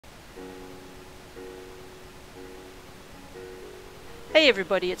Hey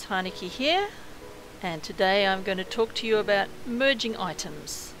everybody, it's Haneke here, and today I'm going to talk to you about merging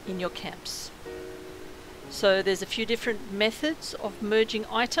items in your camps. So there's a few different methods of merging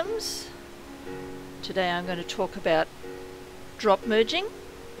items. Today I'm going to talk about drop merging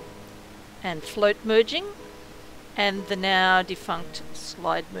and float merging and the now defunct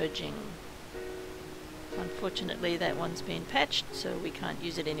slide merging. Unfortunately that one's been patched, so we can't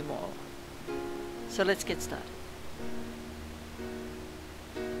use it anymore. So let's get started.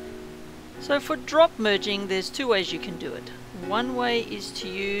 So for drop merging, there's two ways you can do it. One way is to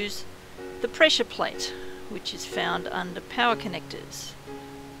use the pressure plate, which is found under power connectors.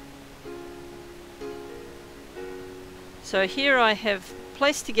 So here I have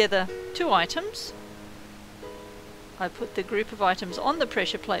placed together two items. I put the group of items on the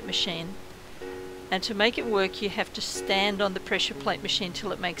pressure plate machine, and to make it work you have to stand on the pressure plate machine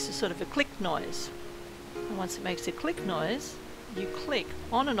till it makes a sort of a click noise. And once it makes a click noise, you click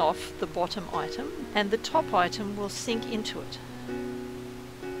on and off the bottom item and the top item will sink into it.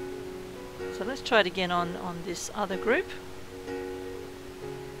 So let's try it again on this other group.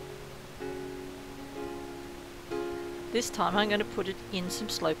 This time I'm going to put it in some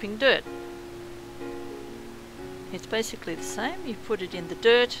sloping dirt. It's basically the same. You put it in the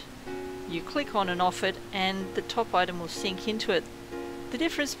dirt, you click on and off it, and the top item will sink into it. The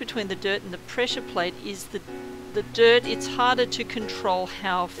difference between the dirt and the pressure plate is the dirt, it's harder to control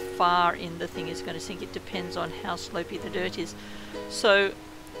how far in the thing is going to sink. It depends on how slopey the dirt is. So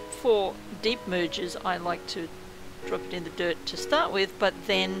for deep mergers I like to drop it in the dirt to start with, but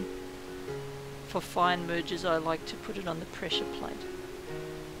then for fine mergers I like to put it on the pressure plate.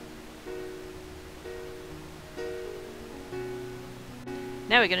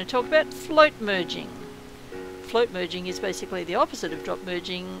 Now we're going to talk about float merging. Float merging is basically the opposite of drop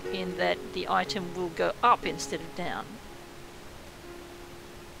merging in that the item will go up instead of down.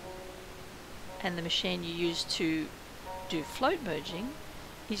 And the machine you use to do float merging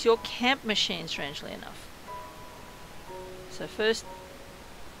is your camp machine, strangely enough. So first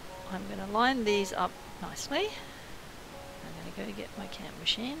I'm going to line these up nicely. I'm going to go get my camp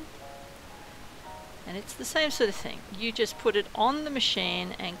machine. And it's the same sort of thing. You just put it on the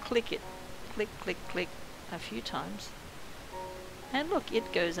machine and click it. Click, click, click. A few times, and look,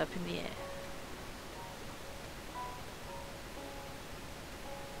 it goes up in the air.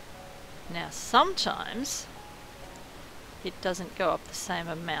 Now sometimes it doesn't go up the same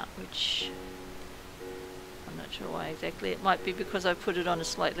amount, which I'm not sure why exactly. It might be because I put it on a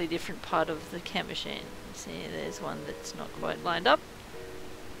slightly different part of the camp machine. See, there's one that's not quite lined up.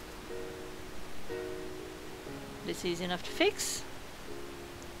 But it's easy enough to fix.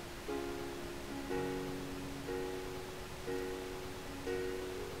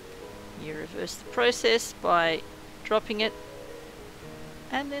 You reverse the process by dropping it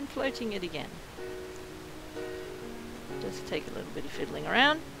and then floating it again. It does take a little bit of fiddling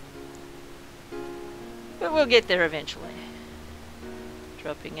around, but we'll get there eventually.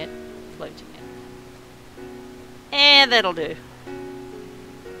 Dropping it, floating it. And that'll do.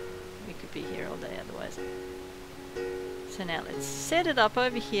 We could be here all day otherwise. So now let's set it up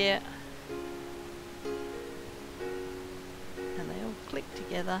over here. And they all click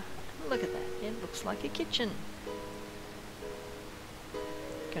together. Look at that, it looks like a kitchen.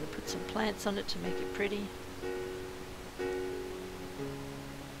 Going to put some plants on it to make it pretty.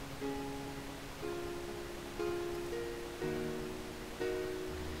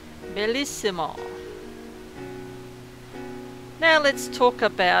 Bellissimo. Now let's talk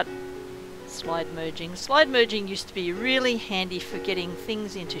about slide merging. Slide merging used to be really handy for getting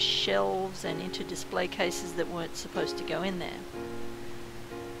things into shelves and into display cases that weren't supposed to go in there.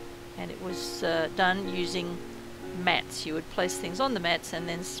 And it was done using mats. You would place things on the mats and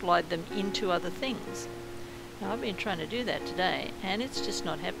then slide them into other things. Now I've been trying to do that today and it's just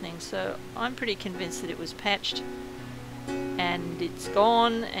not happening, so I'm pretty convinced that it was patched and it's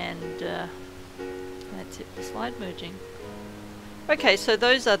gone, and that's it for slide merging. Okay, so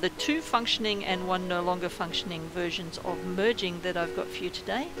those are the two functioning and one no longer functioning versions of merging that I've got for you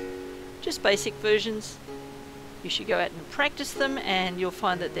today. Just basic versions. You should go out and practice them, and you'll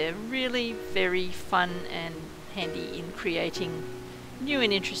find that they're really very fun and handy in creating new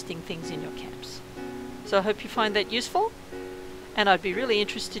and interesting things in your camps. So I hope you find that useful, and I'd be really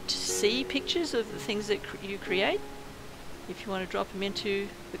interested to see pictures of the things that you create. If you want to drop them into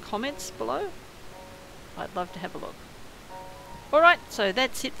the comments below, I'd love to have a look. Alright, so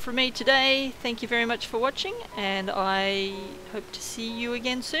that's it for me today. Thank you very much for watching, and I hope to see you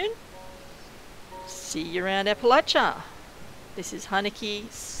again soon. See you around Appalachia. This is Haneke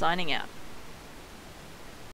signing out.